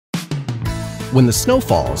When the snow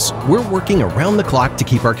falls, we're working around the clock to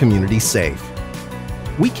keep our community safe.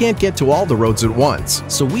 We can't get to all the roads at once,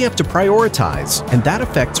 so we have to prioritize, and that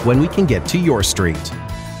affects when we can get to your street.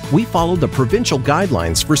 We follow the provincial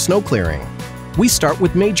guidelines for snow clearing. We start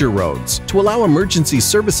with major roads to allow emergency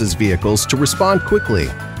services vehicles to respond quickly.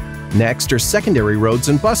 Next are secondary roads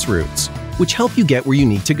and bus routes, which help you get where you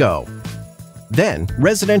need to go. Then,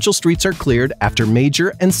 residential streets are cleared after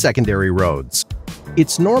major and secondary roads.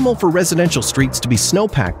 It's normal for residential streets to be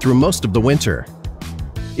snowpacked through most of the winter.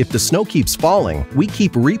 If the snow keeps falling, we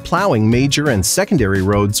keep replowing major and secondary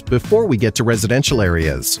roads before we get to residential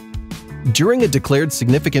areas. During a declared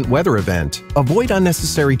significant weather event, avoid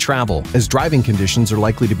unnecessary travel as driving conditions are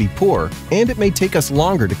likely to be poor and it may take us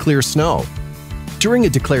longer to clear snow. During a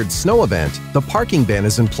declared snow event, the parking ban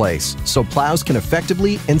is in place so plows can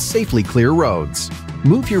effectively and safely clear roads.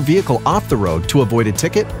 Move your vehicle off the road to avoid a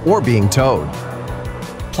ticket or being towed.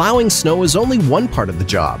 Plowing snow is only one part of the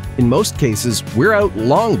job. In most cases, we're out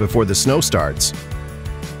long before the snow starts.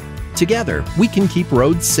 Together, we can keep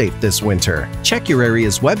roads safe this winter. Check your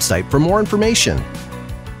area's website for more information.